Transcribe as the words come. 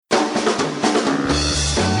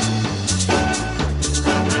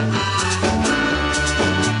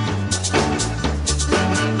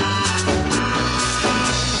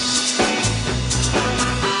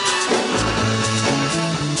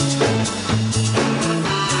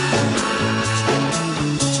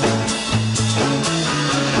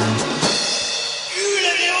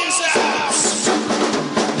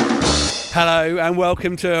Hello and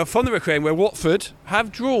welcome to From the Recreation, where Watford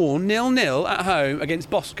have drawn 0-0 at home against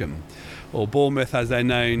Boscombe, or Bournemouth as they're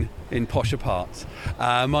known in posher parts.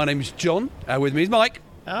 My name's John, with me is Mike.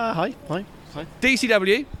 Hi.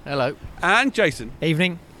 DCW. Hello. And Jason.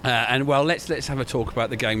 Evening. And well, let's have a talk about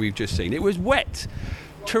the game we've just seen. It was wet,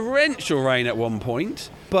 torrential rain at one point,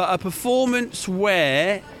 but a performance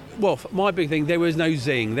where, well, my big thing, there was no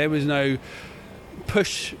zing, there was no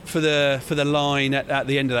push for the line at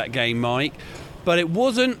the end of that game, Mike. But it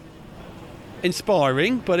wasn't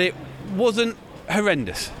inspiring, but it wasn't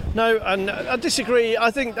horrendous. No, and I disagree.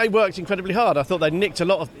 I think they worked incredibly hard. I thought they nicked a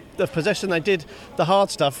lot of the possession. They did the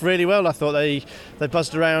hard stuff really well. I thought they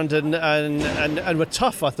buzzed around and were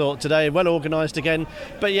tough, I thought, today. Well organised again.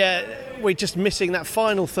 But yeah, we're just missing that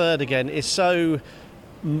final third again.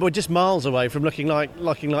 We're just miles away from looking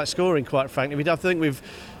like scoring, quite frankly. I think we've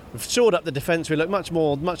shored up the defence. We look much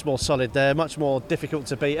more solid there, much more difficult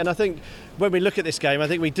to beat. And I think when we look at this game, I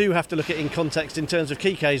think we do have to look at it in context in terms of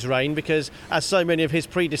Kike's reign, because as so many of his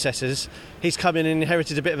predecessors, he's come in and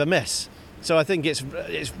inherited a bit of a mess. So I think it's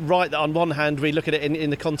right that on one hand we look at it in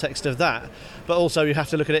the context of that, but also you have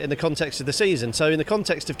to look at it in the context of the season. So in the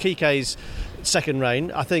context of Kike's second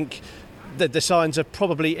reign, I think that the signs are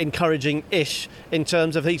probably encouraging-ish in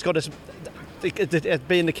terms of he's got us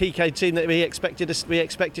being the Kike team that we expected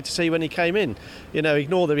to see when he came in. You know,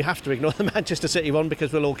 we have to ignore the Manchester City one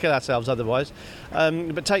because we'll all kill ourselves otherwise.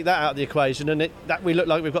 But take that out of the equation, and that we look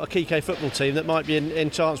like we've got a Kike football team that might be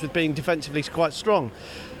in chance with being defensively quite strong.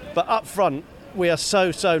 But up front, we are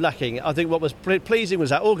so lacking. I think what was pleasing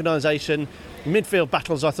was our organisation. Midfield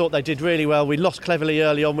battles, I thought they did really well. We lost Cleverley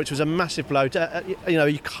early on, which was a massive blow.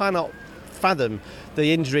 You cannot fathom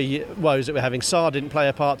the injury woes that we're having. Sarr didn't play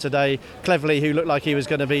a part today. Cleverley, who looked like he was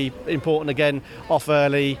going to be important again, off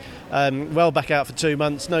early. Well back out for 2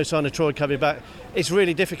 months. No sign of Troy coming back. It's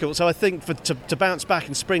really difficult. So I think to bounce back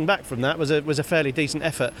and spring back from that was a fairly decent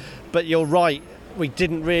effort. But you're right, we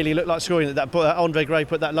didn't really look like scoring. That Andre Gray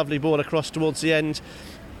put that lovely ball across towards the end.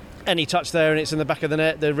 Any touch there and it's in the back of the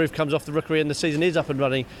net. The roof comes off the rookery and the season is up and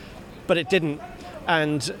running. But it didn't.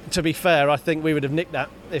 And to be fair, I think we would have nicked that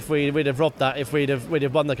if we'd have robbed that if we'd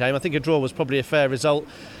have won the game. I think a draw was probably a fair result.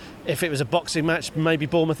 If it was a boxing match, maybe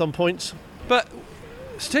Bournemouth on points. But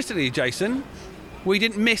statistically, Jason, we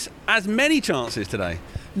didn't miss as many chances today.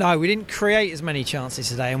 No, we didn't create as many chances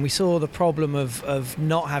today, and we saw the problem of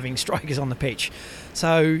not having strikers on the pitch.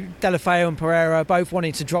 So Deulofeu and Pereira both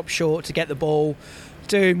wanting to drop short to get the ball,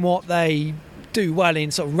 doing what they do well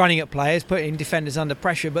in sort of running at players, putting defenders under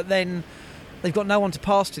pressure, but then they've got no one to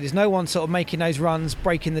pass to. There's no one sort of making those runs,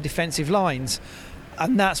 breaking the defensive lines.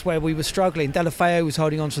 And that's where we were struggling. Deulofeu was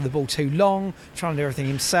holding on to the ball too long, trying to do everything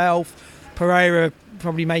himself. Pereira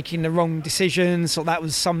probably making the wrong decisions. So that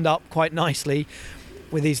was summed up quite nicely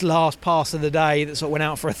with his last pass of the day that sort of went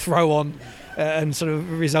out for a throw-on and sort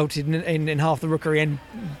of resulted in half the rookery end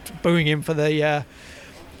booing him for the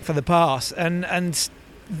pass. And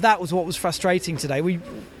that was what was frustrating today. We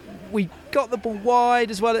got the ball wide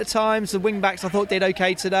as well at times. The wing-backs I thought did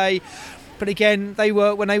okay today. But again,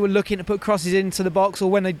 when they were looking to put crosses into the box, or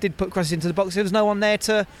when they did put crosses into the box, there was no one there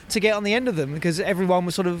to get on the end of them because everyone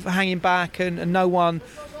was sort of hanging back and no one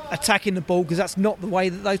attacking the ball because that's not the way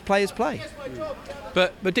that those players play.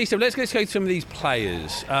 But DC, let's go to some of these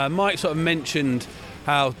players. Mike sort of mentioned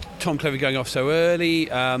how Tom Cleverley going off so early,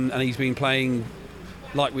 and he's been playing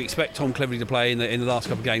like we expect Tom Cleverley to play in the last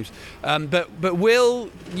couple of games. But Will,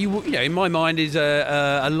 in my mind, is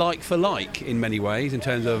a like for like in many ways in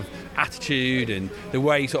terms of attitude and the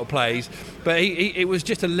way he sort of plays. But it was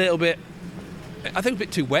just a little bit, I think, a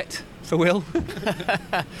bit too wet for Will.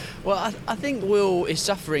 Well, I think Will is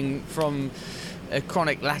suffering from a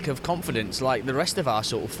chronic lack of confidence, like the rest of our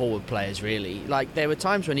sort of forward players. Really, like there were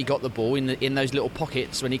times when he got the ball in those little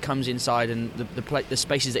pockets when he comes inside and the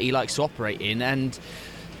spaces that he likes to operate in, and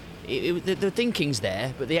the thinking's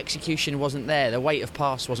there, but the execution wasn't there. The weight of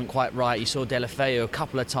pass wasn't quite right. You saw Deulofeu a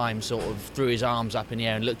couple of times sort of threw his arms up in the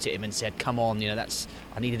air and looked at him and said, "Come on,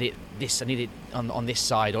 I needed it on this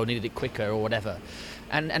side, or I needed it quicker, or whatever."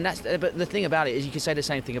 And that's, but the thing about it is you can say the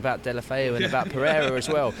same thing about Deulofeu and about Pereira as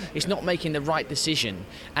well. It's not making the right decision,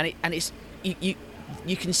 and it's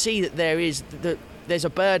you can see that there's a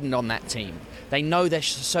burden on that team. They know they're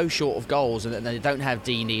so short of goals and that they don't have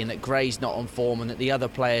Deeney and that Gray's not on form and that the other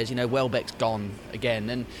players, Welbeck's gone again,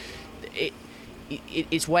 and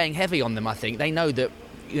it's weighing heavy on them. I think they know that.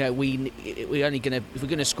 We're only going to, if we're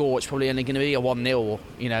going to score, it's probably only going to be a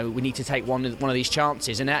 1-0. We need to take one of these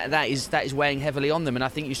chances, and that is weighing heavily on them. And I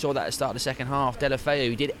think you saw that at the start of the second half.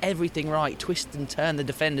 Deulofeu did everything right, twist and turn the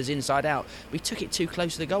defenders inside out. We took it too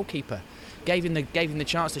close to the goalkeeper. gave him the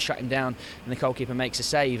chance to shut him down, and the goalkeeper makes a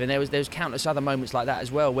save. And there was countless other moments like that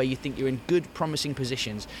as well, where you think you're in good, promising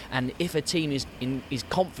positions, and if a team is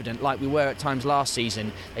confident, like we were at times last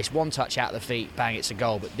season, it's one touch out of the feet, bang, it's a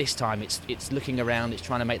goal. But this time it's looking around, it's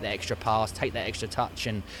trying to make that extra pass, take that extra touch,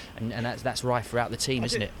 and that's rife throughout the team,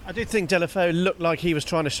 isn't it? I did think Deulofeu looked like he was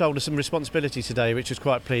trying to shoulder some responsibility today, which was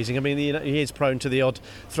quite pleasing. I mean, he is prone to the odd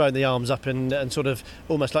throwing the arms up and sort of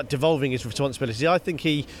almost like devolving his responsibility. I think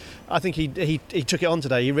he took it on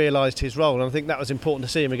today. He realised his role, and I think that was important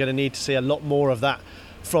to see. And we're going to need to see a lot more of that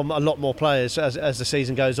from a lot more players as the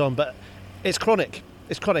season goes on. But it's chronic.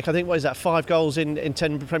 It's chronic. I think, what is that, 5 goals in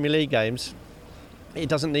 10 Premier League games? It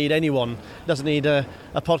doesn't need anyone. It doesn't need a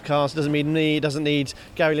podcast. It doesn't need me. It doesn't need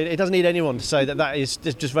Gary Lineker. It doesn't need anyone to say that is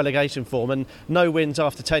just relegation form. And no wins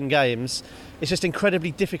after 10 games. It's just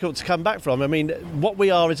incredibly difficult to come back from. I mean, what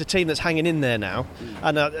we are is a team that's hanging in there now.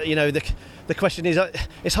 And the question is,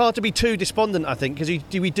 it's hard to be too despondent, I think, because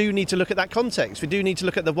we do need to look at that context. We do need to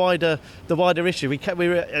look at the wider issue.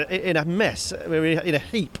 We're in a mess. We're in a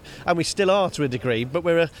heap, and we still are to a degree. But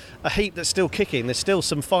we're a heap that's still kicking. There's still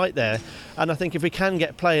some fight there, and I think if we can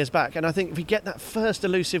get players back, and I think if we get that first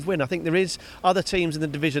elusive win, I think there is other teams in the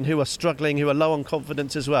division who are struggling, who are low on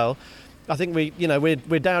confidence as well. I think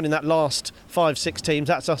we're down in that last 5-6 teams.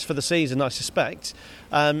 That's us for the season, I suspect.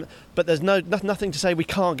 But there's nothing to say we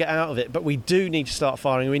can't get out of it. But we do need to start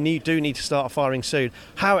firing. We do need to start firing soon.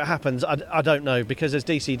 How it happens, I don't know, because as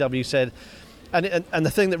DCW said, and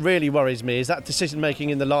the thing that really worries me is that decision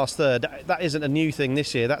making in the last third. That isn't a new thing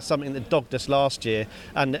this year. That's something that dogged us last year,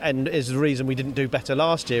 and is the reason we didn't do better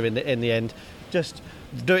last year in the end. Just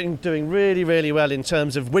doing really, really well in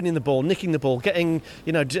terms of winning the ball, nicking the ball, getting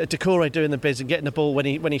Doucouré doing the biz and getting the ball when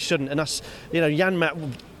he shouldn't, and us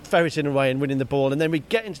Janmaat ferreting away and winning the ball, and then we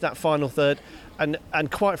get into that final third, and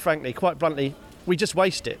quite frankly, quite bluntly, we just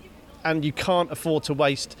waste it. And you can't afford to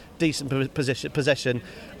waste decent possession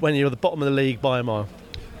when you're at the bottom of the league by a mile.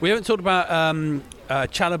 We haven't talked about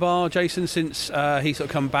Chalobah, Jason, since he sort of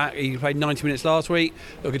come back. He played 90 minutes last week.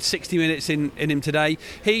 Look at 60 minutes in him today.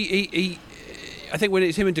 He I think when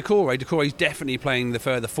it's him and Doucouré's definitely playing the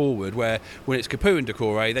further forward, where when it's Capoue and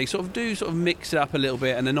Doucouré, they sort of mix it up a little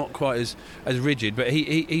bit, and they're not quite as rigid. But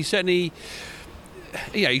he certainly,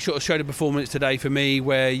 he sort of showed a performance today for me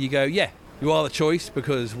where you go, yeah, you are the choice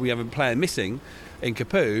because we have a player missing in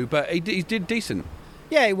Capoue, but he did decent.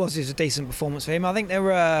 Yeah, it was a decent performance for him. I think there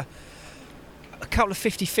were a couple of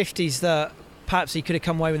 50-50s that perhaps he could have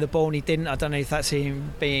come away with the ball and he didn't. I don't know if that's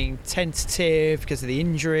him being tentative because of the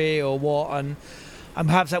injury or what, and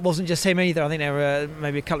perhaps that wasn't just him either. I think there were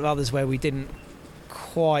maybe a couple of others where we didn't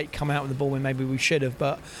quite come out with the ball when maybe we should have.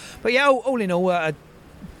 But yeah, all in all,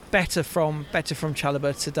 better from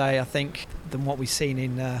Chalobah today, I think, than what we've seen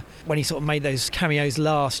in when he sort of made those cameos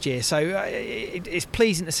last year. So it's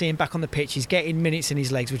pleasing to see him back on the pitch. He's getting minutes in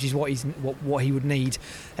his legs, which is what he would need.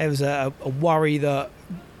 There was a worry that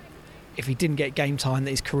if he didn't get game time,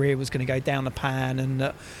 that his career was going to go down the pan, and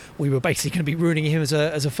that we were basically going to be ruining him as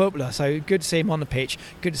a footballer. So good to see him on the pitch.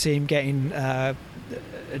 Good to see him getting a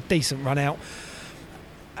decent run out.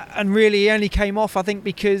 And really, he only came off, I think,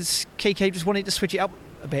 because Kike just wanted to switch it up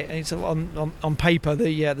a bit. It's on paper,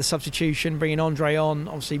 the substitution, bringing Andre on,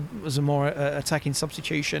 obviously was a more attacking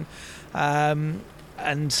substitution,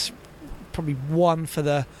 and probably one for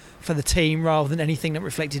the team rather than anything that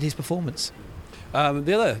reflected his performance.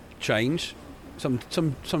 The other change, some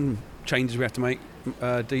changes we have to make,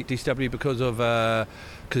 DCW, because of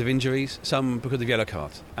injuries, some because of yellow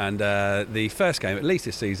cards, and the first game, at least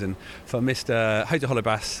this season, for Mr. Jose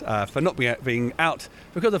Holebas for not being out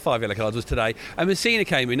because of 5 yellow cards was today. And Messina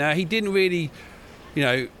came in. Now he didn't really,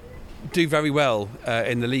 do very well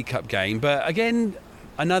in the League Cup game, but again,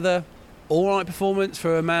 another all right performance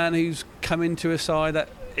for a man who's come into a side that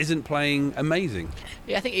isn't playing amazing.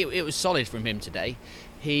 Yeah, I think it was solid from him today.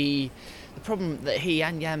 The problem that he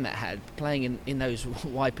and Janmaat had playing in those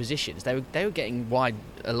wide positions, they were getting wide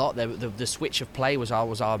a lot. The switch of play was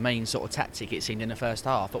our main sort of tactic, it seemed, in the first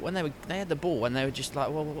half. But when they had the ball and they were just like,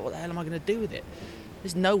 well, what the hell am I going to do with it?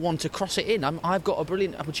 There's no one to cross it in. I've got a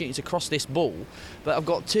brilliant opportunity to cross this ball, but I've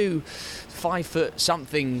got 2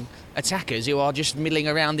 5-foot-something attackers who are just milling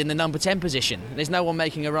around in the number 10 position. There's no one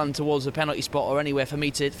making a run towards the penalty spot or anywhere for me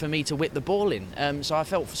to whip the ball in. So I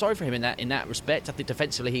felt sorry for him in that respect. I think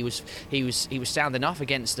defensively he was sound enough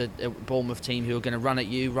against a Bournemouth team who are going to run at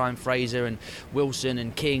you, Ryan Fraser and Wilson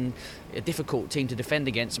and King, a difficult team to defend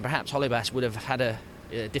against. And perhaps Holebas would have had a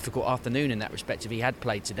difficult afternoon in that respect if he had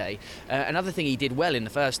played today. Another thing he did well in the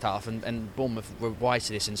first half, and Bournemouth were wise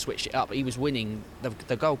to this and switched it up. He was winning,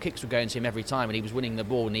 the goal kicks were going to him every time, and he was winning the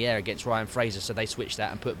ball in the air against Ryan Fraser, so they switched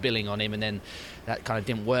that and put Billing on him, and then that kind of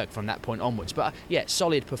didn't work from that point onwards. But yeah,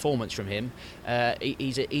 solid performance from him.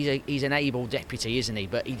 He's an able deputy, isn't he?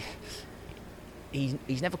 But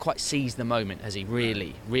he's never quite seized the moment, has he?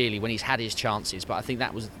 Really, when he's had his chances. But I think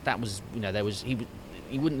that was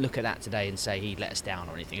he wouldn't look at that today and say he let us down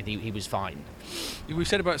or anything. He was fine. We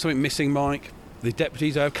said about something missing, Mike. The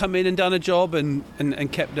deputies have come in and done a job and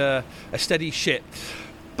kept a steady ship.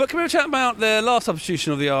 But can we chat about the last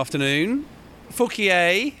substitution of the afternoon?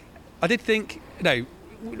 Fouquier, I did think,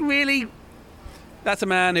 really, that's a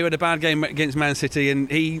man who had a bad game against Man City and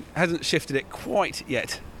he hasn't shifted it quite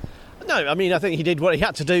yet. No, I mean, I think he did what he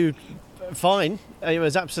had to do fine. It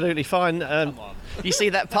was absolutely fine. Come on. You see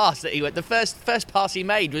that pass that he went, the first pass he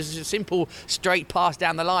made was a simple straight pass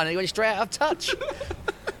down the line and he went straight out of touch.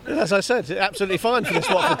 As I said, absolutely fine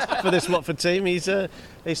for this Watford team. He's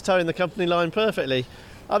towing the company line perfectly.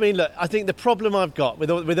 I mean, look, I think the problem I've got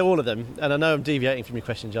with all of them, and I know I'm deviating from your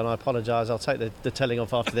question, John, I apologise, I'll take the telling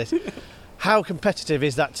off after this. How competitive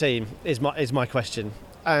is that team is my question.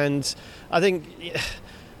 And I think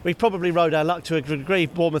we probably rode our luck to a degree.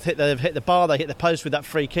 Bournemouth hit the bar, they hit the post with that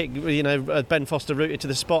free kick. Ben Foster rooted to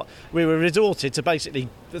the spot. We were resorted to basically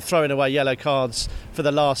throwing away yellow cards for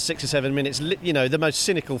the last 6 or 7 minutes. The most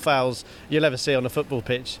cynical fouls you'll ever see on a football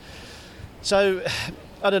pitch. So,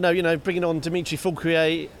 I don't know. Bringing on Dimitri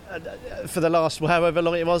Fouquier for the last however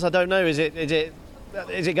long it was. I don't know. Is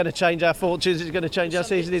it going to change our fortunes? Is it going to change our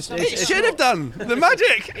season? It should have done. The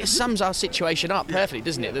magic. It sums our situation up perfectly,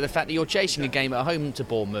 doesn't it? The fact that you're chasing a game at home to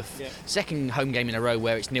Bournemouth, second home game in a row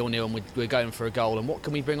where it's 0-0 and we're going for a goal. And what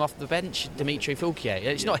can we bring off the bench? Dimitri Fouquier.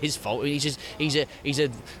 It's not his fault. He's a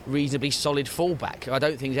reasonably solid fullback. I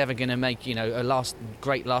don't think he's ever going to make a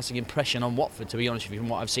great lasting impression on Watford. To be honest with you, from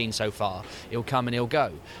what I've seen so far, he'll come and he'll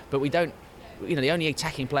go. But we don't. The only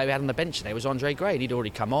attacking player we had on the bench today was Andre Gray. He'd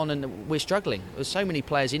already come on and we're struggling. There's so many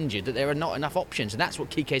players injured that there are not enough options, and that's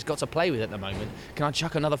what Kike's got to play with at the moment. Can I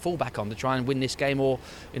chuck another fullback on to try and win this game or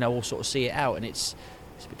sort of see it out? And it's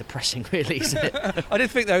a bit depressing, really, isn't it? I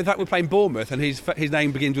did think, though, that we're playing Bournemouth and his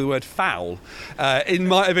name begins with the word foul. It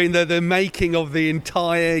might have been the making of the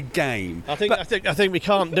entire game. I think we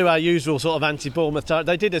can't do our usual sort of anti-Bournemouth.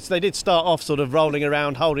 They did start off sort of rolling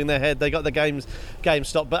around, holding their head. They got the game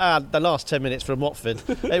stopped. But the last 10 minutes from Watford,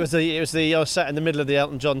 I was sat in the middle of the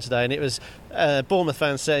Elton John today, and it was Bournemouth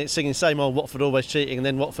fans singing "Same old Watford always cheating," and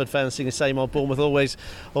then Watford fans singing "Same old Bournemouth always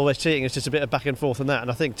cheating." It's just a bit of back and forth on that.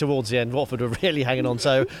 And I think towards the end, Watford were really hanging on.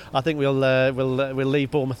 So I think we'll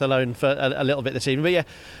leave Bournemouth alone for a little bit this evening. But yeah,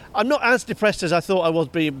 I'm not as depressed as I thought I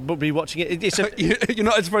would be watching it. You're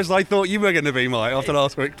not as depressed as I thought you were going to be, Mike, after the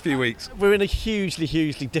last few weeks. We're in a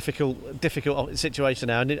hugely difficult situation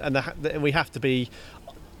now, and we have to be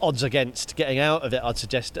odds against getting out of it, I'd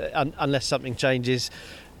suggest, unless something changes.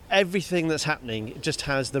 Everything that's happening just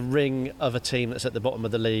has the ring of a team that's at the bottom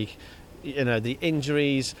of the league. The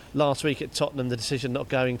injuries last week at Tottenham, the decision not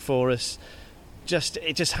going for us.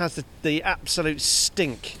 It just has the absolute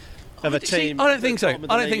stink of a team. I don't think so.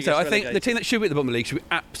 I think the team that should be at the bottom of the league should be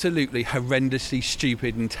absolutely horrendously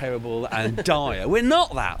stupid and terrible and dire. We're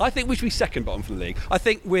not that. I think we should be second bottom from the league. I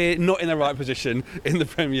think we're not in the right position in the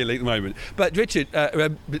Premier League at the moment. But Richard,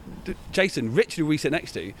 who we sit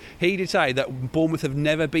next to, he did say that Bournemouth have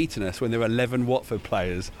never beaten us when there were 11 Watford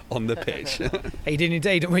players on the pitch. He did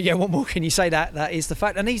indeed. Yeah, what more can you say? That is the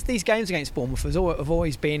fact. And these games against Bournemouth have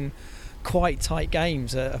always been quite tight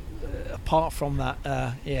games, apart from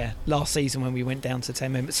that last season when we went down to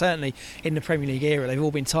 10 men, but certainly in the Premier League era they've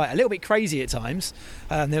all been tight, a little bit crazy at times.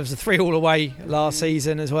 There was a 3-3 away last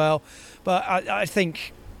season as well, but I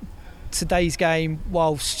think today's game,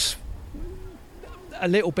 whilst a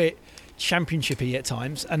little bit championshipy at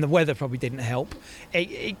times, and the weather probably didn't help,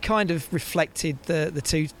 it kind of reflected the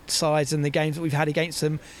two sides and the games that we've had against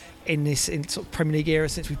them in sort of Premier League era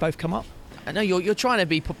since we've both come up. I know you're trying to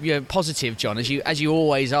be positive, John, as you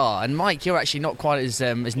always are. And Mike, you're actually not quite as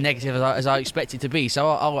negative as I expected to be. So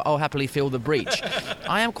I'll happily fill the breach.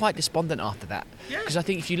 I am quite despondent after that, because I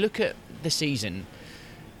think if you look at the season,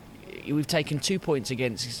 we've taken 2 points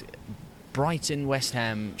against Brighton, West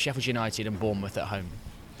Ham, Sheffield United, and Bournemouth at home,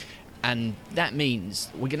 and that means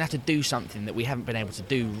we're going to have to do something that we haven't been able to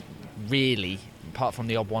do really, apart from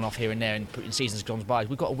the odd one off here and there in seasons gone by.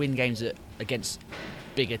 We've got to win games against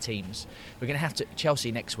bigger teams. We're going to have to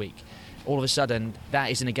Chelsea next week. all of a sudden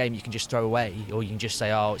that isn't a game you can just throw away, or you can just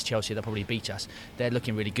say, oh, it's Chelsea, they'll probably beat us. They're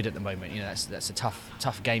looking really good at the moment. That's a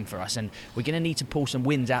tough game for us, and we're going to need to pull some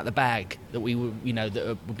wins out the bag that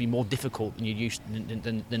that would be more difficult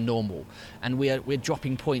than than normal. And we're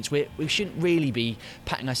dropping points. We shouldn't really be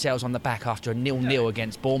patting ourselves on the back after a 0-0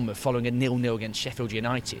 against Bournemouth, following a 0-0 against Sheffield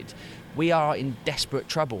United. We are in desperate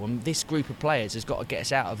trouble, and this group of players has got to get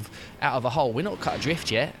us out of a hole. We're not cut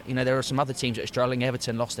adrift yet. There are some other teams that are struggling.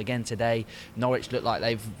 Everton lost again today. Norwich look like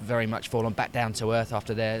they've very much fallen back down to earth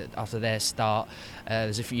after their start.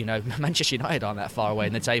 There's a few, Manchester United aren't that far away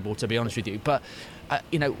in the table, to be honest with you. But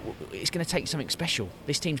it's going to take something special.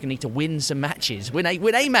 This team's going to need to win some matches. Win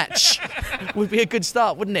a match would be a good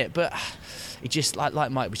start, wouldn't it? But it just,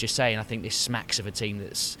 like Mike was just saying, I think this smacks of a team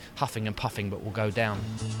that's huffing and puffing but will go down.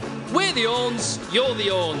 We're the Orns, you're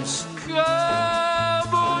the Orns.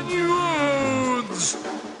 Come on, you Orns!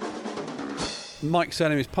 Mike's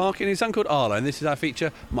surname is Parkin, his son called Arlo, and this is our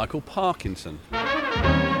feature, Michael Parkinson.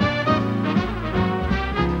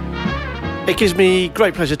 It gives me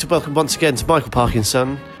great pleasure to welcome once again to Michael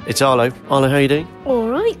Parkinson. It's Arlo. Arlo, how are you doing? All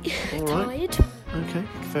right. Tired. Tired. Okay,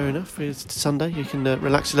 fair enough. It's Sunday, you can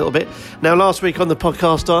relax a little bit. Now, last week on the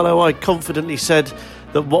podcast, Arlo, I confidently said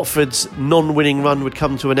that Watford's non-winning run would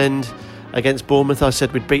come to an end against Bournemouth. I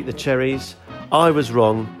said we'd beat the Cherries. I was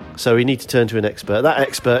wrong, so we need to turn to an expert. That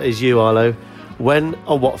expert is you, Arlo. When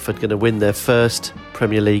are Watford going to win their first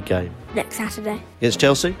Premier League game? Next Saturday. Against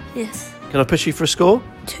Chelsea? Yes. Can I push you for a score?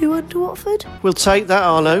 2-1 to Watford. We'll take that,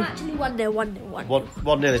 Arlo. Actually, 1-0, 1-0, 1-0.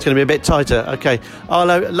 1-0. It's going to be a bit tighter. Okay.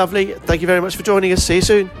 Arlo, lovely. Thank you very much for joining us. See you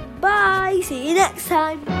soon. Bye. See you next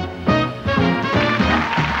time.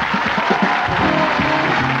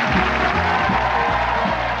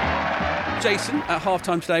 Jason, at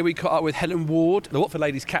half-time today we caught up with Helen Ward, the Watford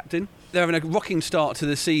ladies captain. They're having a rocking start to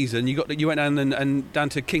the season. You went down and down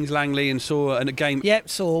to Kings Langley and saw a game. Yep,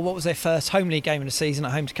 saw what was their first home league game of the season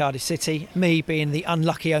at home to Cardiff City. Me being the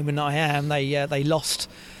unlucky omen that I am, they lost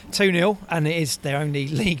 2-0, and it is their only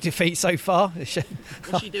league defeat so far. What's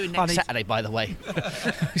she doing next Saturday, by the way?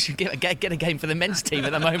 She should get a game for the men's team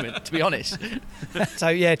at the moment, to be honest. So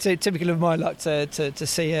yeah, typical of my luck to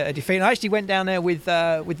see a defeat. And I actually went down there with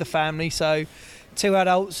the family, so 2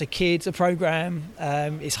 adults, a kid, a programme.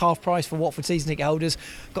 It's half price for Watford season ticket holders.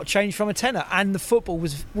 Got changed from a tenner, and the football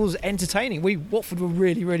was entertaining. Watford were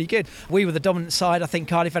really, really good. We were the dominant side. I think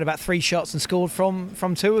Cardiff had about 3 shots and scored from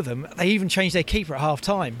 2 of them. They even changed their keeper at half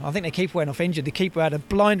time. I think their keeper went off injured. The keeper had a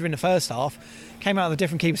blinder in the first half, came out with a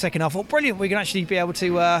different keeper second half. Thought, brilliant, we can actually be able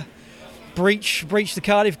to breach the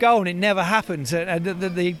Cardiff goal, and it never happened. And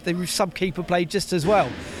the sub-keeper played just as well.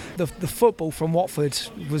 The football from Watford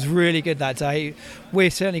was really good that day.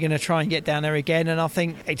 We're certainly going to try and get down there again, and I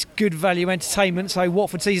think it's good value entertainment. So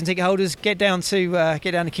Watford season ticket holders, get down to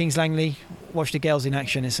Kings Langley, watch the girls in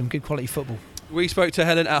action. It's some good quality football. We spoke to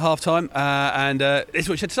Helen at half-time, and this is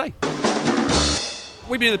what she had to say.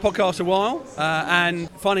 We've been in the podcast a while,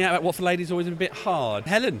 and finding out about Watford ladies is always a bit hard.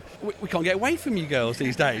 Helen, we can't get away from you girls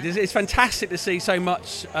these days. It's fantastic to see so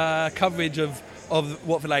much coverage of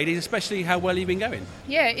Watford ladies, especially how well you've been going.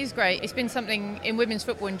 Yeah, it is great. It's been something in women's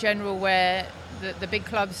football in general where the big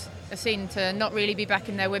clubs are seen to not really be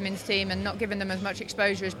backing their women's team and not giving them as much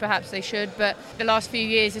exposure as perhaps they should. But the last few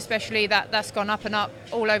years especially, that's gone up and up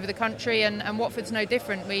all over the country, and Watford's no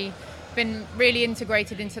different. We've been really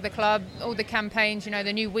integrated into the club. All the campaigns,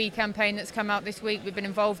 the new We campaign that's come out this week, we've been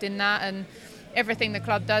involved in that, and everything the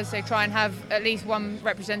club does, they try and have at least one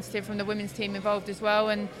representative from the women's team involved as well,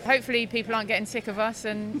 and hopefully people aren't getting sick of us,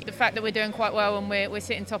 and the fact that we're doing quite well and we're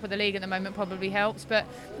sitting top of the league at the moment probably helps. But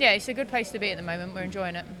yeah, it's a good place to be at the moment. We're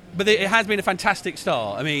enjoying it. But it has been a fantastic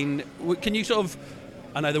start. I mean, can you sort of,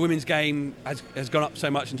 I know the women's game has gone up so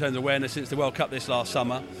much in terms of awareness since the World Cup this last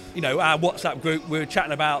summer. Our WhatsApp group, we were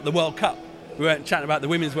chatting about the World Cup. We weren't chatting about the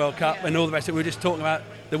Women's World Cup and all the rest of it. We were just talking about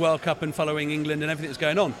the World Cup and following England and everything that's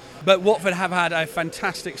going on. But Watford have had a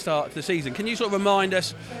fantastic start to the season. Can you sort of remind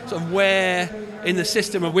us sort of where in the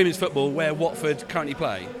system of women's football where Watford currently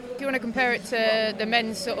play? If you want to compare it to the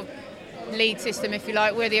men's sort of league system, if you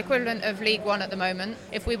like, we're the equivalent of League One at the moment.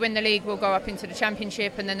 If we win the league, we'll go up into the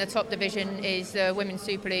Championship, and then the top division is the Women's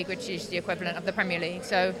Super League, which is the equivalent of the Premier League.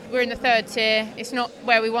 So we're in the 3rd tier. It's not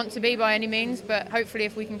where we want to be by any means, but hopefully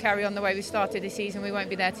if we can carry on the way we started this season, we won't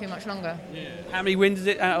be there too much longer. Yeah. How many wins is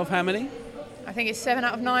it out of how many? I think it's 7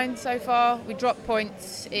 out of 9 so far. We dropped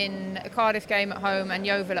points in a Cardiff game at home and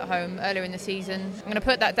Yeovil at home earlier in the season. I'm going to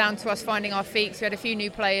put that down to us finding our feet. So we had a few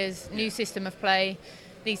new players, new system of play,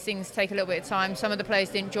 these things take a little bit of time. Some of the players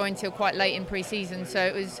didn't join till quite late in pre-season, so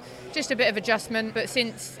it was just a bit of adjustment. But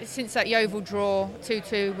since that Yeovil draw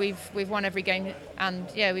 2-2, we've won every game, and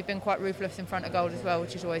we've been quite ruthless in front of goal as well,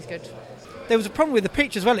 which is always good. There was a problem with the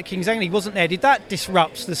pitch as well at Kings Langley, wasn't there? Did that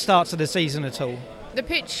disrupt the starts of the season at all? The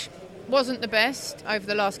pitch wasn't the best over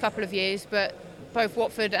the last couple of years, but both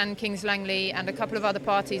Watford and Kings Langley and a couple of other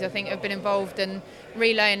parties I think have been involved in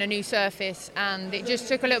relaying a new surface, and it just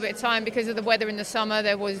took a little bit of time because of the weather in the summer.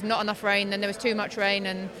 There was not enough rain, then there was too much rain,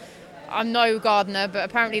 and I'm no gardener, but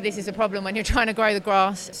apparently this is a problem when you're trying to grow the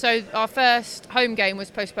grass. So our first home game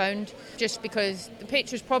was postponed just because the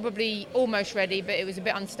pitch was probably almost ready, but it was a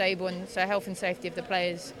bit unstable, and so health and safety of the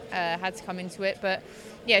players had to come into it. But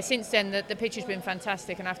since then the pitch has been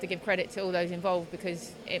fantastic, and I have to give credit to all those involved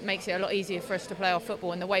because it makes it a lot easier for us to play our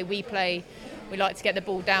football. And the way we play, we like to get the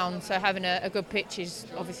ball down, so having a good pitch is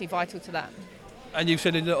obviously vital to that. And you've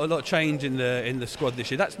said a lot of change in the squad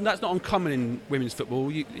this year. That's not uncommon in women's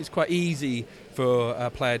football. It's quite easy for a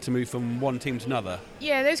player to move from one team to another.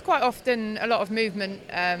 Yeah, there's quite often a lot of movement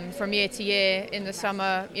from year to year in the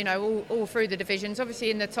summer, all through the divisions.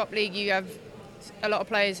 Obviously in the top league you have a lot of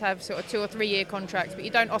players have sort of 2 or 3 year contracts, but you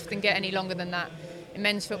don't often get any longer than that. In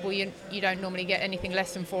men's football you don't normally get anything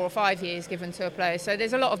less than 4 or 5 years given to a player. So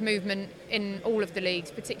there's a lot of movement in all of the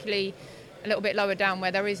leagues, particularly a little bit lower down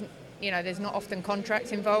where there isn't, there's not often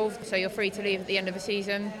contracts involved, so you're free to leave at the end of a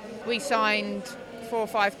season. We signed 4 or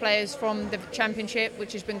 5 players from the Championship,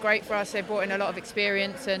 which has been great for us. They've brought in a lot of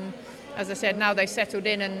experience, and as I said, now they've settled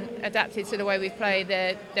in and adapted to the way we play.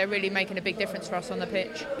 They're really making a big difference for us on the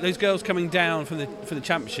pitch. Those girls coming down from the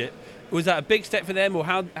Championship, was that a big step for them, or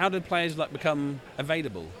how did players become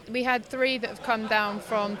available? We had 3 that have come down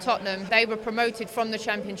from Tottenham. They were promoted from the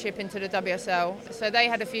Championship into the WSL, so they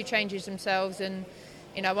had a few changes themselves, and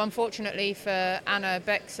unfortunately for Anna,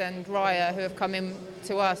 Bex and Raya, who have come in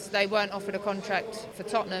to us, they weren't offered a contract for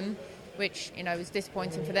Tottenham, which was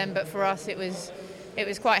disappointing for them. But for us, it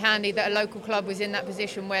was quite handy that a local club was in that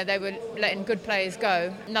position where they were letting good players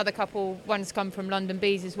go. Another couple, one's come from London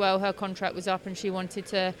Bees as well. Her contract was up and she wanted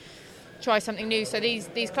to try something new. So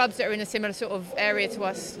these clubs that are in a similar sort of area to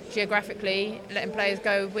us geographically, letting players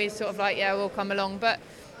go, we're sort of like, we'll come along. But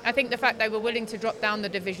I think the fact they were willing to drop down the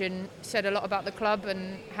division said a lot about the club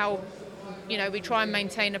and how, we try and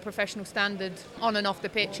maintain a professional standard on and off the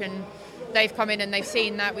pitch, and they've come in and they've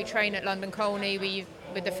seen that. We train at London Colney,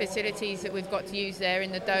 with the facilities that we've got to use there,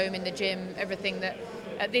 in the dome, in the gym, everything that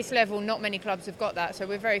at this level not many clubs have got that. So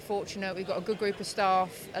we're very fortunate. We've got a good group of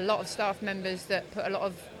staff, a lot of staff members that put a lot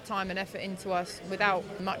of time and effort into us without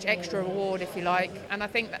much extra reward, if you like. And I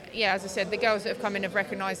think that, as I said, the girls that have come in have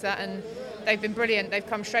recognised that, and they've been brilliant. They've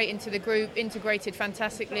come straight into the group, integrated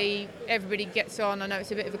fantastically. Everybody gets on. I know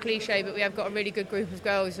it's a bit of a cliche, but we have got a really good group of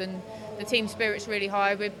girls, and the team spirit's really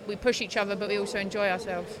high. We push each other, but we also enjoy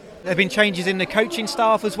ourselves. There have been changes in the coaching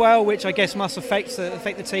staff as well, which I guess must affect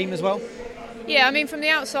the team as well. Yeah, I mean, from the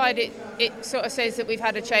outside it sort of says that we've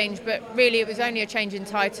had a change, but really it was only a change in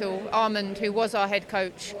title. Armand, who was our head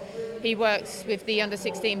coach, he works with the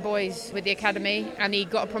under-16 boys with the academy, and he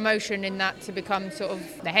got a promotion in that to become sort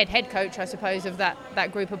of the head coach, I suppose, of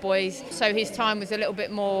that group of boys. So his time was a little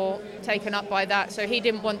bit more taken up by that. So he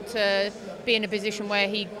didn't want to be in a position where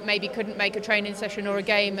he maybe couldn't make a training session or a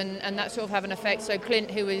game, and that sort of have an effect. So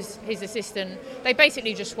Clint, who was his assistant, they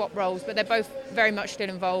basically just swapped roles, but they're both very much still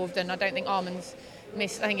involved, and I don't think Armand's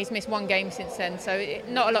missed, I think he's missed 1 game since then. So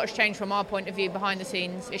not a lot has changed from our point of view behind the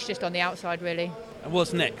scenes. It's just on the outside, really. And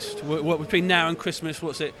what's next? What between now and Christmas?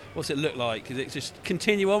 What's it look like? Is it just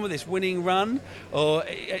continue on with this winning run, or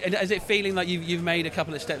is it feeling like you've made a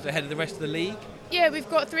couple of steps ahead of the rest of the league? Yeah, we've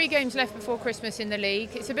got 3 games left before Christmas in the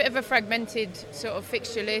league. It's a bit of a fragmented sort of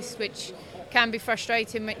fixture list, which can be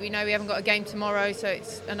frustrating. We know we haven't got a game tomorrow, so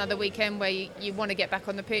it's another weekend where you want to get back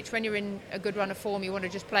on the pitch. When you're in a good run of form, you want to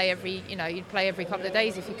just play you'd play every couple of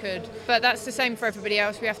days if you could. But that's the same for everybody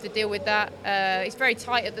else. We have to deal with that. It's very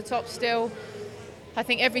tight at the top still. I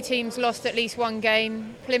think every team's lost at least 1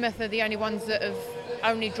 game. Plymouth are the only ones that have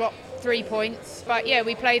only dropped 3 points. But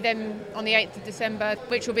we play them on the 8th of December,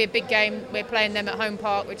 which will be a big game. We're playing them at Home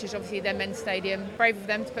Park, which is obviously their men's stadium. Brave of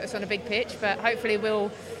them to put us on a big pitch, but hopefully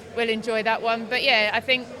we'll enjoy that one. But I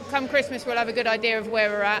think come Christmas we'll have a good idea of where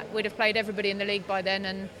we're at. We'd have played everybody in the league by then,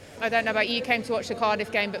 and I don't know about you came to watch the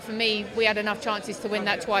Cardiff game, but for me we had enough chances to win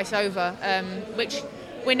that twice over, which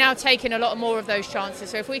we're now taking a lot more of those chances.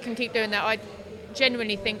 So if we can keep doing that, I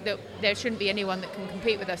genuinely think that there shouldn't be anyone that can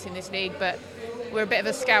compete with us in this league. But we're a bit of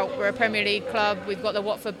a scout. We're a Premier League club. We've got the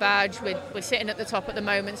Watford badge. We're sitting at the top at the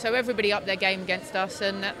moment, so everybody up their game against us,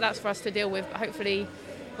 and that's for us to deal with. Hopefully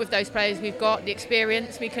with those players we've got, the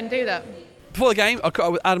experience, we can do that. Before the game, I caught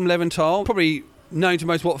up with Adam Leventhal, probably known to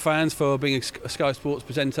most Watford fans for being a Sky Sports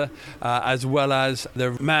presenter, as well as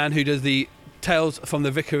the man who does the Tales from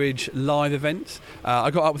the Vicarage live events.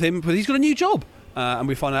 I got up with him, but he's got a new job, and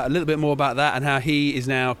we find out a little bit more about that and how he is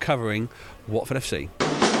now covering Watford FC.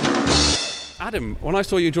 Adam, when I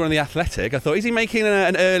saw you joining the Athletic, I thought, is he making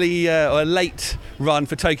an early or a late run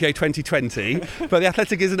for Tokyo 2020? But the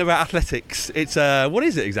Athletic isn't about athletics. It's what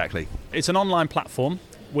is it exactly? It's an online platform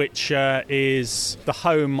which is the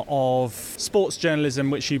home of sports journalism,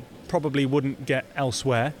 which you probably wouldn't get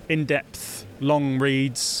elsewhere. In-depth, long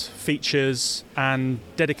reads, features, and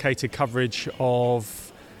dedicated coverage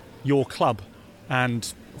of your club. And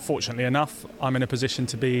fortunately enough, I'm in a position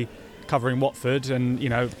to be covering Watford, and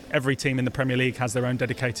every team in the Premier League has their own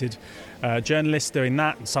dedicated journalists doing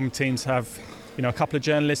that. Some teams have a couple of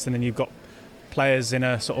journalists, and then you've got players in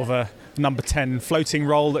a sort of a number 10 floating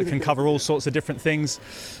role that can cover all sorts of different things.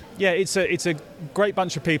 Yeah, it's a great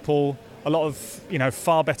bunch of people, a lot of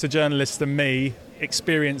far better journalists than me,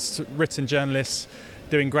 experienced written journalists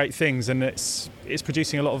doing great things, and it's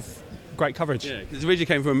producing a lot of great coverage. Yeah, because originally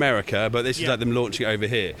came from America, but this is like them launching it over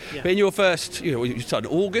here. Yeah. But in your first, you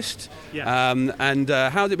started in August, and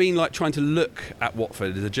how's it been like trying to look at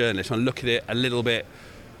Watford as a journalist, trying to look at it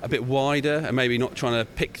a bit wider, and maybe not trying to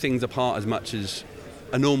pick things apart as much as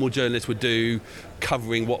a normal journalist would do,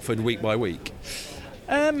 covering Watford week by week?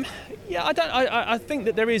 I think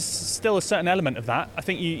that there is still a certain element of that. I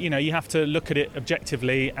think you have to look at it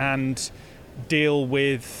objectively and deal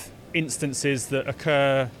with instances that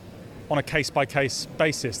occur on a case-by-case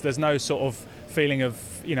basis. There's no sort of feeling of,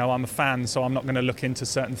 I'm a fan, so I'm not going to look into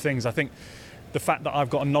certain things. I think the fact that I've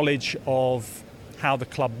got a knowledge of how the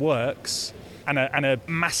club works and a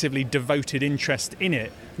massively devoted interest in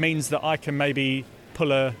it means that I can maybe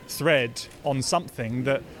pull a thread on something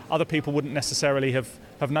that other people wouldn't necessarily have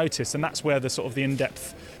noticed, and that's where the sort of the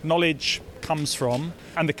in-depth knowledge comes from,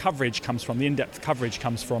 and the coverage comes from. The in-depth coverage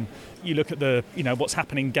comes from. You look at the what's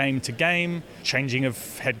happening game to game, changing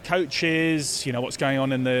of head coaches, what's going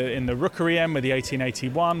on in the Rookery end with the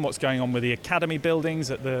 1881, what's going on with the academy buildings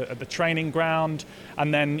at the training ground,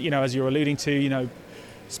 and then as you're alluding to,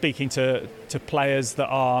 speaking to players that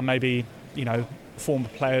are maybe former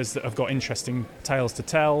players that have got interesting tales to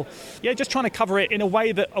tell. Yeah, just trying to cover it in a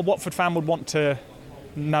way that a Watford fan would want to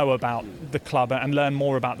know about the club and learn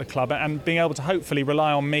more about the club, and being able to hopefully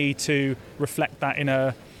rely on me to reflect that in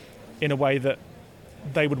a way that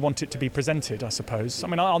they would want it to be presented, I suppose. I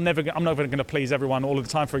mean, I'm never going to please everyone all of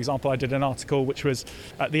the time. For example, I did an article which was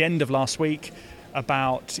at the end of last week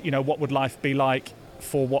about what would life be like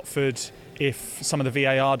for Watford if some of the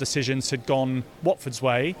VAR decisions had gone Watford's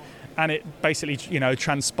way. And it basically,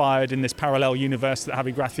 transpired in this parallel universe that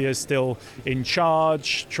Javi Gracia is still in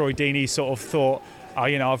charge. Troy Deeney sort of thought,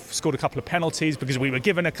 I've scored a couple of penalties because we were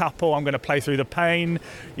given a couple. I'm going to play through the pain.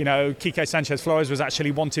 Quique Sanchez-Flores was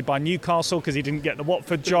actually wanted by Newcastle because he didn't get the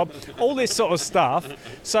Watford job. All this sort of stuff.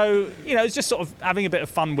 So, it's just sort of having a bit of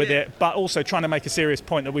fun with it, but also trying to make a serious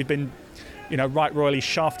point that we've been right royally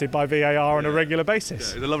shafted by VAR on a regular basis.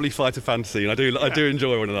 Yeah, it's a lovely flight of fantasy, and I do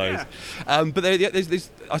enjoy one of those. Yeah. But there's,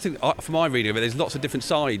 I think, from my reading of it, there's lots of different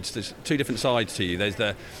sides. There's two different sides to you. There's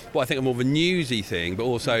what I think are more of a newsy thing, but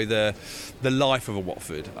also the life of a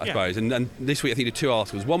Watford, I suppose. And this week I think you did two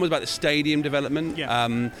articles. One was about the stadium development,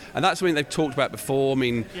 and that's something they've talked about before. I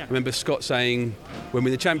mean, I remember Scott saying when we're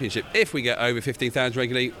in the Championship, if we get over 15,000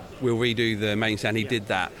 regularly, we'll redo the main stand. He did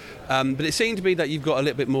that. But it seemed to be that you've got a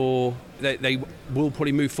little bit more. They will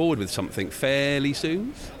probably move forward with something fairly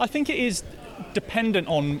soon. I think it is dependent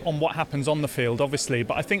on what happens on the field, obviously,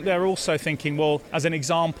 but I think they're also thinking, well, as an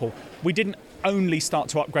example, we didn't only start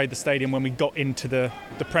to upgrade the stadium when we got into the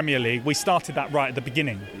Premier League. We started that right at the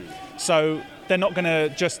beginning. So they're not going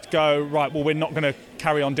to just go, right, well, we're not going to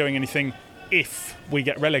carry on doing anything if we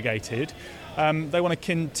get relegated. They want to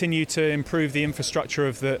continue to improve the infrastructure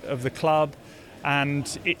of the club.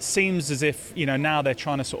 And it seems as if now they're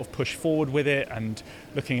trying to sort of push forward with it and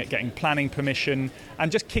looking at getting planning permission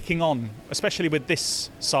and just kicking on, especially with this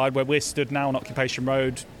side where we're stood now on Occupation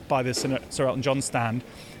Road by the Sir Elton John stand.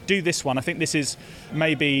 Do this one. I think this is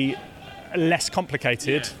maybe less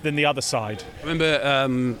complicated than the other side. I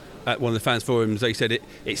remember at one of the fans forums they said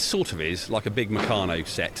it sort of is like a big Meccano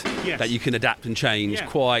set that you can adapt and change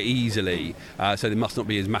quite easily, so there must not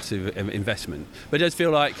be as massive investment. But it does feel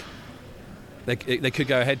like they could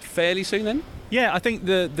go ahead fairly soon then? Yeah, I think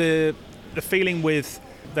the feeling with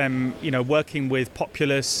them, working with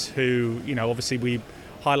Populous, who, obviously we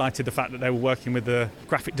highlighted the fact that they were working with the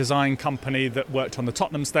graphic design company that worked on the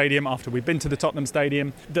Tottenham Stadium after we'd been to the Tottenham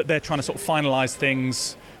Stadium, that they're trying to sort of finalise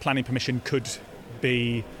things. Planning permission could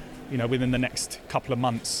be within the next couple of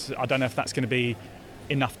months. I don't know if that's going to be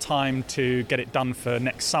enough time to get it done for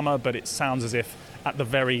next summer, but it sounds as if at the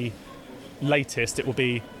very latest it will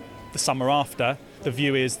be the summer after. The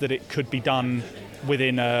view is that it could be done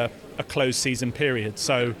within a closed season period.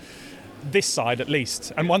 So this side at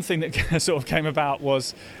least. And one thing that sort of came about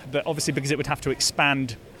was that obviously because it would have to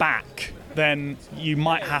expand back, then you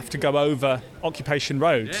might have to go over Occupation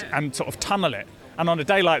Road and sort of tunnel it. And on a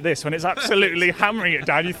day like this, when it's absolutely hammering it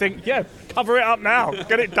down, you think, cover it up now,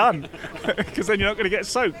 get it done, because then you're not going to get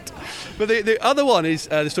soaked. But the other one is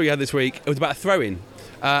the story you had this week. It was about a throw-in.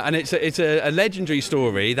 And it's a legendary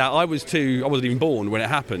story that I wasn't even born when it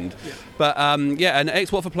happened. Yeah. But an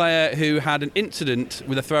ex-Watford player who had an incident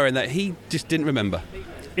with a throw-in that he just didn't remember.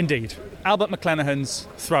 Indeed. Albert McClenahan's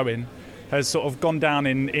throw-in has sort of gone down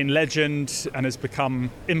in legend and has become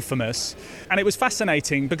infamous. And it was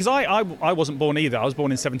fascinating because I wasn't born either. I was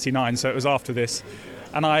born in 79, so it was after this.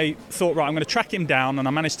 And I thought, right, I'm going to track him down, and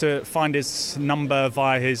I managed to find his number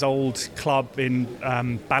via his old club in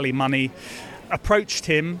Ballymoney. Approached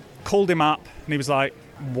him, called him up, and he was like,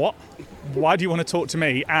 what? Why do you want to talk to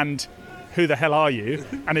me? And who the hell are you?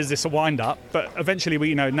 And is this a wind-up? But eventually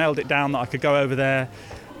we nailed it down that I could go over there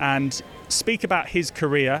and speak about his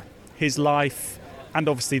career, his life, and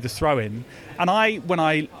obviously the throw-in. And when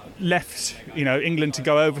I left England to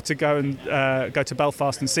go to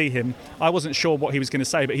Belfast and see him, I wasn't sure what he was going to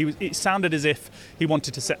say, but it sounded as if he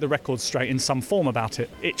wanted to set the record straight in some form about it.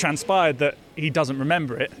 It transpired that he doesn't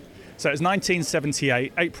remember it. So it was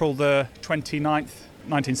 1978, April the 29th,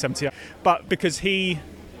 1978. But because he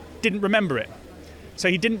didn't remember it. So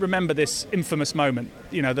he didn't remember this infamous moment,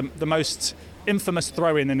 the most infamous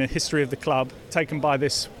throw-in in the history of the club, taken by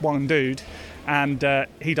this one dude, and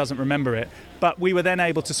he doesn't remember it. But we were then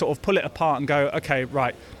able to sort of pull it apart and go, okay,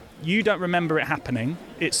 right, you don't remember it happening.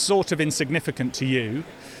 It's sort of insignificant to you.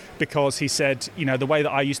 Because he said, the way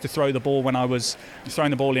that I used to throw the ball when I was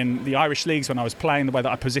throwing the ball in the Irish leagues, when I was playing, the way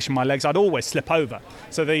that I positioned my legs, I'd always slip over.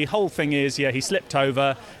 So the whole thing is, he slipped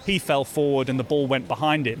over, he fell forward and the ball went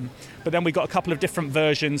behind him. But then we got a couple of different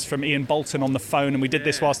versions from Ian Bolton on the phone, and we did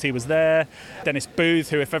this whilst he was there. Dennis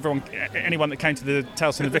Booth, who if anyone that came to the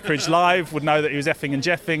Tales from the Vicarage live would know that he was effing and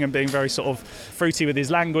jeffing and being very sort of fruity with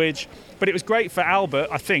his language. But it was great for Albert,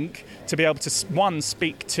 I think, to be able to, one,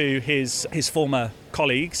 speak to his former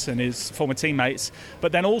colleagues and his former teammates,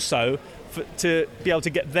 but then also to be able to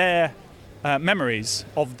get their memories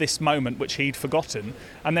of this moment which he'd forgotten.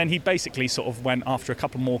 And then he basically sort of went after a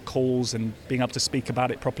couple more calls and being able to speak about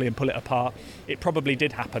it properly and pull it apart. It probably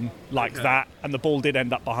did happen like that, and the ball did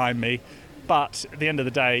end up behind me. But at the end of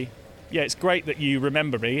the day, it's great that you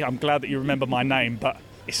remember me. I'm glad that you remember my name, but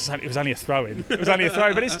it was only a throw-in. It was only a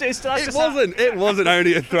throw-in, but it wasn't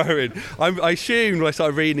only a throw-in. I assumed when I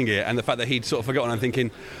started reading it, and the fact that he'd sort of forgotten, I'm thinking,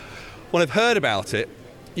 when I've heard about it,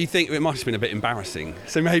 you think it must have been a bit embarrassing.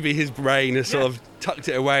 So maybe his brain has sort of tucked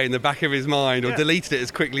it away in the back of his mind or deleted it as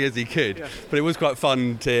quickly as he could. Yeah. But it was quite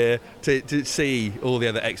fun to see all the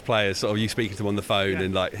other ex-players, sort of you speaking to him on the phone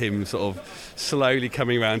and like him sort of slowly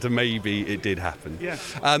coming around to maybe it did happen. Yeah.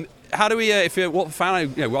 How do we, if you're a Watford fan, I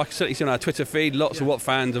can certainly see on our Twitter feed, lots of Watford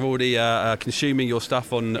fans are already consuming your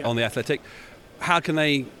stuff on The Athletic. How can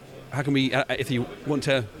we, if you want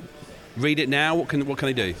to read it now, what can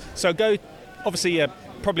they do? So go, obviously,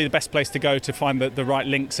 probably the best place to go to find the right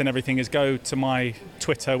links and everything is go to my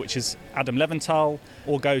Twitter, which is Adam Leventhal,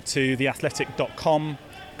 or go to theathletic.com,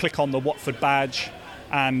 click on the Watford badge,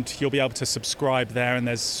 and you'll be able to subscribe there, and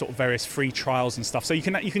there's sort of various free trials and stuff. So you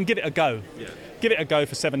can give it a go. Yeah. Give it a go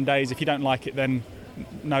for 7 days. If you don't like it, then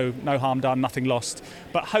no harm done, nothing lost.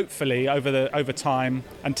 But hopefully over time,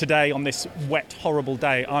 and today on this wet, horrible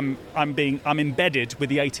day, I'm embedded with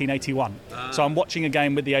the 1881. So I'm watching a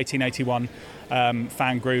game with the 1881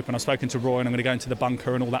 fan group, and I've spoken to Roy, and I'm going to go into the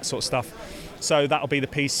bunker and all that sort of stuff. So that'll be the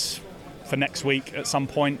piece for next week at some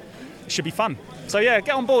point. It should be fun. So get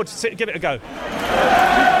on board, give it a go.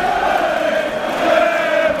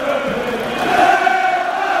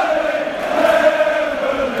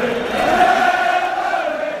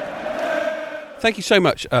 Thank you so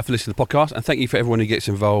much for listening to the podcast, and thank you for everyone who gets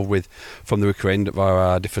involved with From the Rookery End via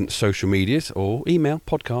our different social medias or email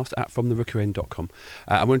podcast@fromtherookeryend.com.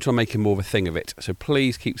 I'm going to try making more of a thing of it, so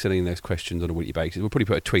please keep sending those questions on a weekly basis. We'll probably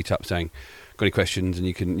put a tweet up saying, got any questions, and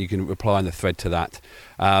you can reply in the thread to that.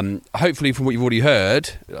 Hopefully, from what you've already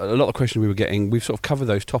heard, a lot of questions we were getting, we've sort of covered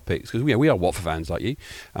those topics, because we are Watford fans like you,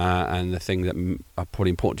 and the things that are probably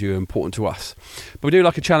important to you are important to us. But we do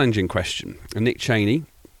like a challenging question, and Nick Cheney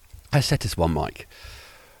has set us one, Mike.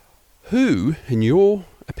 Who, in your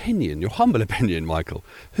opinion, your humble opinion, Michael,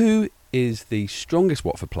 who is the strongest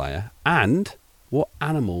Watford player and what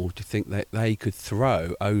animal do you think that they could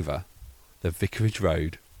throw over the Vicarage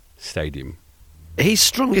Road Stadium? He's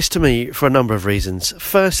strongest to me for a number of reasons.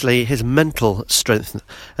 Firstly, his mental strength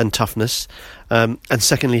and toughness, and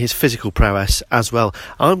secondly, his physical prowess as well.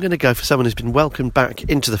 I'm going to go for someone who's been welcomed back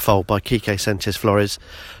into the fold by Quique Sanchez-Flores,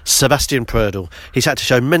 Sebastian Prödl. He's had to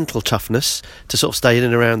show mental toughness to sort of stay in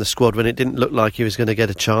and around the squad when it didn't look like he was going to get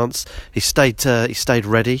a chance. He stayed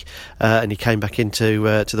ready, and he came back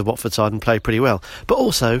into to the Watford side and played pretty well. But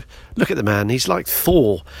also, look at the man. He's like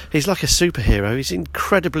Thor. He's like a superhero. He's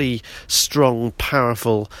incredibly strong,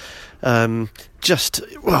 powerful. He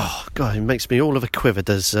makes me all of a quiver,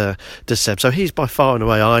 does Seb. So he's by far and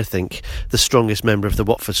away, I think, the strongest member of the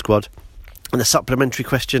Watford squad. And the supplementary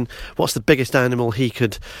question, what's the biggest animal he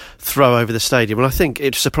could throw over the stadium? Well, I think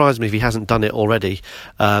it surprised me if he hasn't done it already.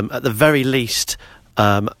 At the very least,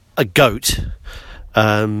 a goat. But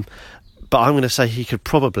I'm going to say he could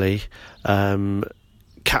probably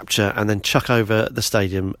capture and then chuck over the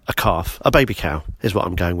stadium a calf. A baby cow is what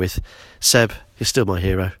I'm going with. Seb, you're still my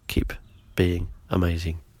hero. Keep being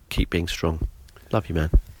amazing. Keep being strong. Love you,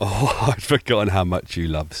 man. Oh, I'd forgotten how much you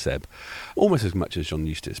love Seb. Almost as much as John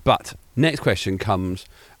Eustace. But next question comes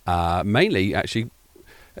mainly, actually,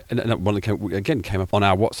 one that came up on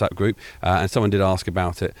our WhatsApp group, and someone did ask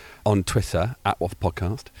about it on Twitter,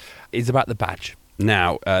 @WaffPodcast. It's about the badge.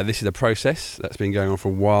 Now, this is a process that's been going on for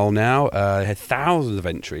a while now. They had thousands of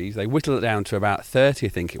entries. They whittled it down to about 30, I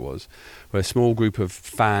think it was, where a small group of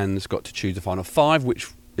fans got to choose the final 5, which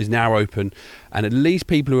is now open, and at least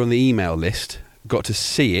people who are on the email list got to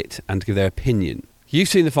see it and to give their opinion. You've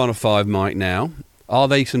seen the final 5, Mike, now. Are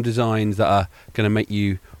they some designs that are going to make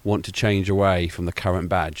you want to change away from the current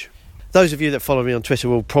badge? Those of you that follow me on Twitter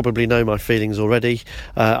will probably know my feelings already.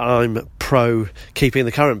 I'm pro keeping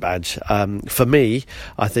the current badge. For me,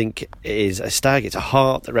 I think it is a stag. It's a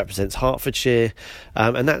heart that represents Hertfordshire,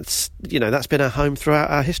 and that's been our home throughout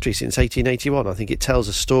our history since 1881. I think it tells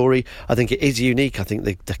a story. I think it is unique. I think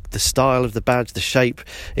the style of the badge, the shape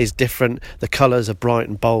is different. The colours are bright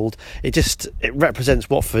and bold. It represents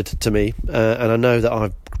Watford to me, and I know that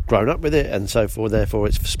I've grown up with it and so forth, therefore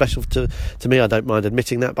it's special to me. I don't mind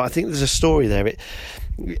admitting that, but I think there's a story there.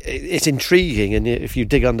 It's intriguing, and if you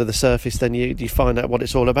dig under the surface, then you find out what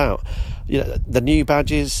it's all about. The new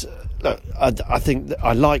badges, I think that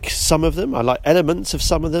I like some of them. I like elements of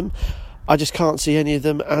some of them. I just can't see any of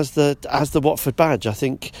them as the Watford badge. I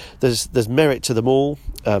think there's merit to them all.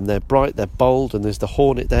 They're bright, they're bold, and there's the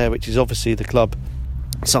Hornet there, which is obviously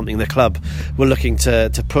something the club were looking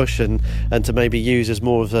to push and to maybe use as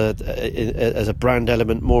more of as a brand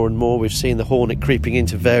element more and more. We've seen the Hornet creeping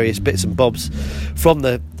into various bits and bobs from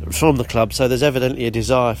the club, so there's evidently a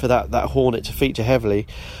desire for that Hornet to feature heavily.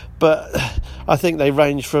 But I think they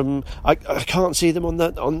range from I can't see them on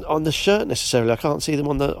the shirt necessarily. I can't see them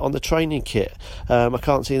on the training kit. I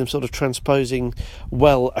can't see them sort of transposing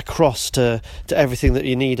well across to everything that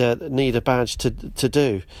you need a badge to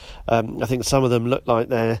do. I think some of them look like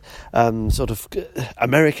they're sort of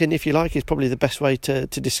American, if you like, is probably the best way to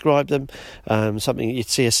describe them. Something you'd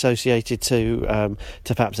see associated to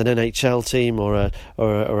perhaps an NHL team or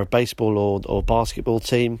a baseball or basketball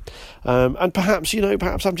team, and perhaps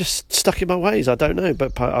I'm just stuck in my ways. I don't know,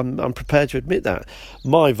 but I'm prepared to admit that.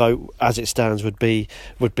 My vote, as it stands, would be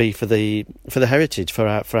for the heritage for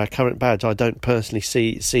our current badge. I don't personally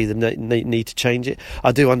see them need to change it.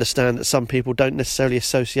 I do understand that some people don't necessarily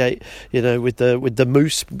associate, with the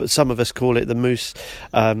moose. But some of us call it the moose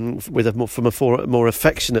from a more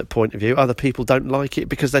affectionate point of view. Other people don't like it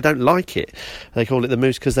because they don't like it. They call it the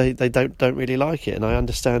moose because they don't really like it. And I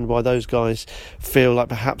understand why those guys feel like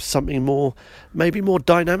perhaps something maybe more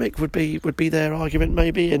dynamic would be their argument,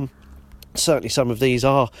 maybe. And certainly some of these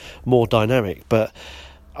are more dynamic, but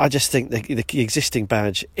I just think the existing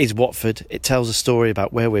badge is Watford. It tells a story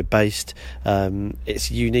about where we're based. It's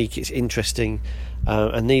unique, it's interesting,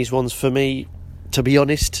 and these ones, for me, to be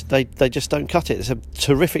honest, they just don't cut it. It's a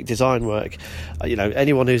terrific design work.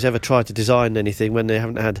 Anyone who's ever tried to design anything when they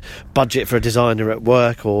haven't had budget for a designer at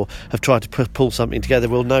work or have tried to pull something together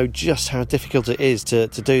will know just how difficult it is to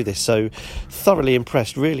do this. So thoroughly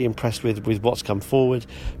impressed, really impressed with what's come forward.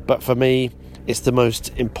 But for me, it's the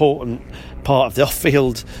most important part of the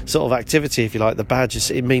off-field sort of activity, if you like. The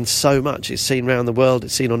badge, it means so much. It's seen around the world.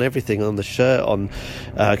 It's seen on everything, on the shirt, on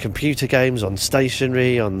computer games, on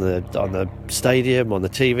stationery, on the stadium, on the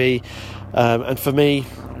TV. And for me,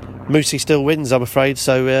 Moosey still wins, I'm afraid.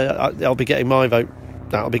 So I'll be getting my vote.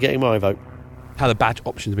 That'll be getting my vote. how the badge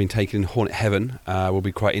options have been taken in Hornet Heaven will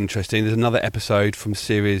be quite interesting. There's another episode from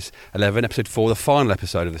Series 11, Episode 4, the final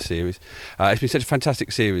episode of the series. It's been such a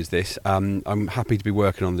fantastic series, this. I'm happy to be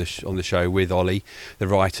working on the show with Ollie, the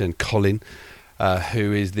writer, and Colin,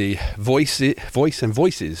 who is the voice and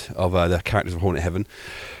voices of the characters of Hornet Heaven.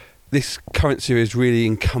 This current series really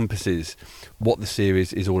encompasses what the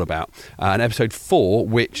series is all about. And Episode 4,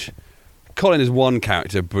 which Colin is one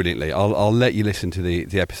character brilliantly. I'll let you listen to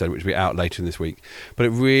the episode, which will be out later in this week. But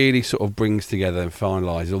it really sort of brings together and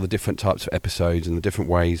finalises all the different types of episodes and the different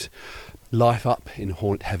ways life up in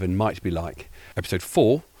Hornet Heaven might be like. Episode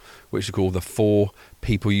 4, which is called The 4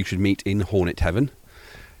 People You Should Meet in Hornet Heaven,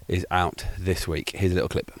 is out this week. Here's a little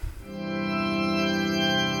clip.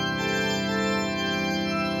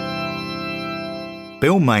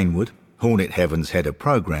 Bill Mainwood, Hornet Heaven's head of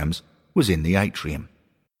programmes, was in the atrium.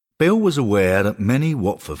 Bill was aware that many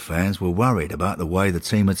Watford fans were worried about the way the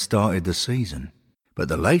team had started the season, but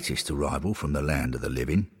the latest arrival from the land of the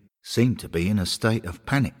living seemed to be in a state of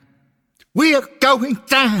panic. "We're going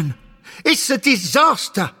down! It's a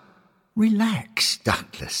disaster!" "Relax,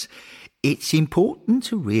 Douglas. It's important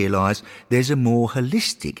to realise there's a more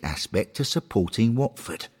holistic aspect to supporting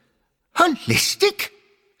Watford." "Holistic?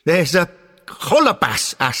 There's a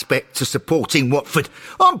Hollebass aspect to supporting Watford.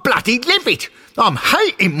 I'm bloody livid. I'm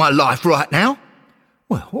hating my life right now."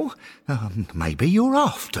 "Well, maybe your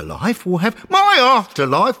afterlife will have..." "My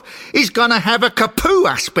afterlife is going to have a kapoo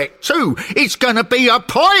aspect too. It's going to be a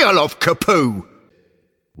pile of kapoo."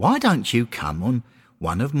 "Why don't you come on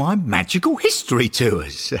one of my magical history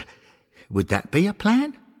tours? Would that be a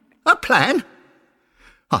plan?" "A plan?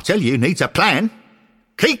 I tell you, needs a plan.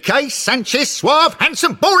 Kike, Sanchez, suave,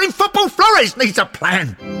 handsome, boring football Flores needs a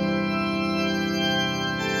plan."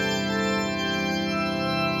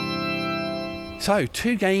 So,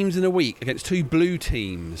 2 games in a week against 2 blue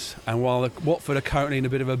teams, and while Watford are currently in a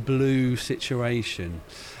bit of a blue situation.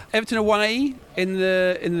 Everton away in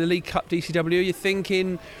the League Cup DCW, you're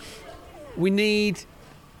thinking we need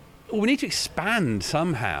to expand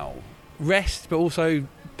somehow. Rest, but also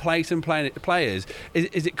play some players.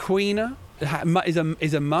 Is it Queener?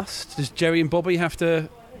 Is a must? Does Jerry and Bobby have to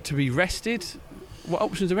be rested? What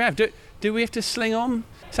options do we have? Do we have to sling on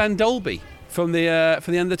Sandolby from the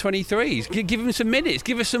under-23s? Give him some minutes.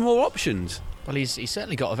 Give us some more options. Well, he's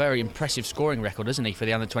certainly got a very impressive scoring record, hasn't he, for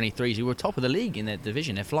the under-23s, who were top of the league in their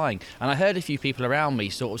division. They're flying. And I heard a few people around me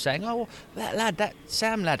sort of saying, "Oh, that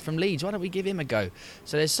Sam lad from Leeds, why don't we give him a go?"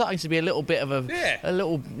 So there's starting to be a little bit of a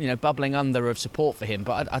little bubbling under of support for him.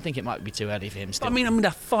 But I think it might be too early for him still. I mean, I'm going to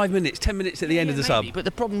have 5 minutes, 10 minutes at the end of the maybe. sub. But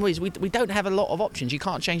the problem is we don't have a lot of options. You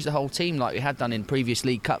can't change the whole team like we had done in previous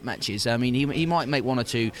League Cup matches. I mean, he might make 1 or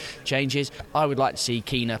 2 changes. I would like to see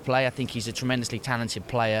Keener play. I think he's a tremendously talented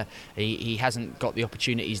player. He hasn't got the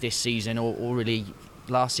opportunities this season or really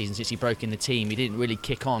last season since he broke in the team. He didn't really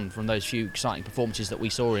kick on from those few exciting performances that we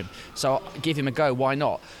saw him. So give him a go, why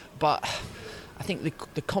not? But I think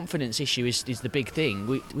the confidence issue is the big thing.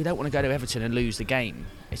 We don't want to go to Everton and lose the game.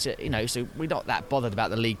 So we're not that bothered about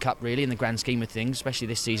the League Cup really in the grand scheme of things, especially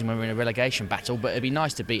this season when we're in a relegation battle. But it'd be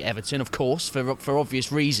nice to beat Everton, of course, for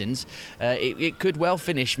obvious reasons. It could well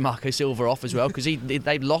finish Marco Silva off as well, because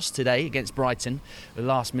they lost today against Brighton, the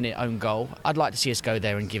last-minute own goal. I'd like to see us go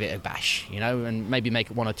there and give it a bash, and maybe make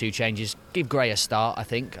 1 or 2 changes. Give Gray a start. I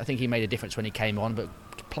think he made a difference when he came on, but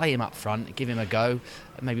play him up front, give him a go,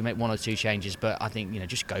 maybe make 1 or 2 changes. But I think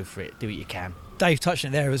just go for it, do what you can. Dave touched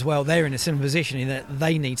on it there as well. They're in a similar position in that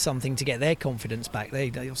they need something to get their confidence back. They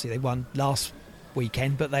obviously won last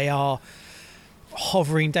weekend, but they are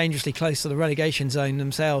hovering dangerously close to the relegation zone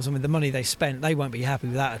themselves, and with the money they spent, they won't be happy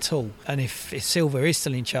with that at all. And if Silva is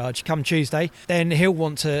still in charge come Tuesday, then he'll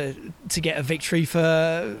want to get a victory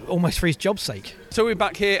for his job's sake. So we're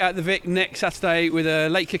back here at the Vic next Saturday with a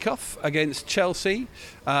late kick-off against Chelsea.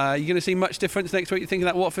 You're going to see much difference next week, you think, of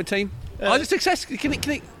that Watford team? Isaac Success, he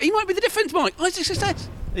might be the difference, Mike. Isaac Success.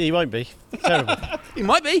 He won't be. Terrible. He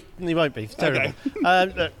might be. He won't be. Terrible.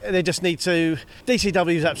 Okay. Look, they just need to...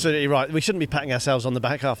 DCW is absolutely right. We shouldn't be patting ourselves on the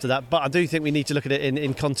back after that, but I do think we need to look at it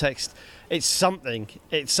in context. It's something.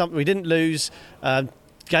 We didn't lose.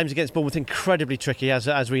 Games against Bournemouth incredibly tricky,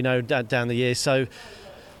 as we know, down the years. So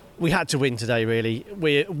we had to win today, really.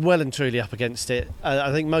 We're well and truly up against it.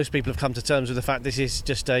 I think most people have come to terms with the fact this is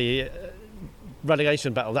just a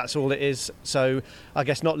relegation battle. That's all it is. So I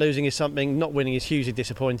guess not losing is something, not winning is hugely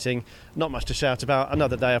disappointing. Not much to shout about.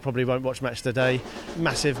 Another day I probably won't watch Match of the Day.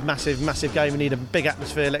 Massive, massive, massive game. We need a big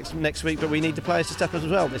atmosphere next week, but we need the players to step up as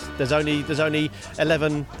well. There's only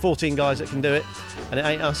 11, 14 guys that can do it, and it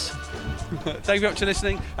ain't us. Thank you very much for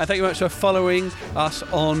listening, and thank you very much for following us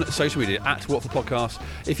on social media at Watford Podcast,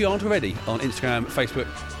 if you aren't already, on Instagram, Facebook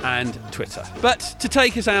and Twitter. But to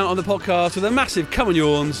take us out on the podcast with a massive come on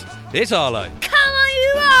yawns, it's Arlo.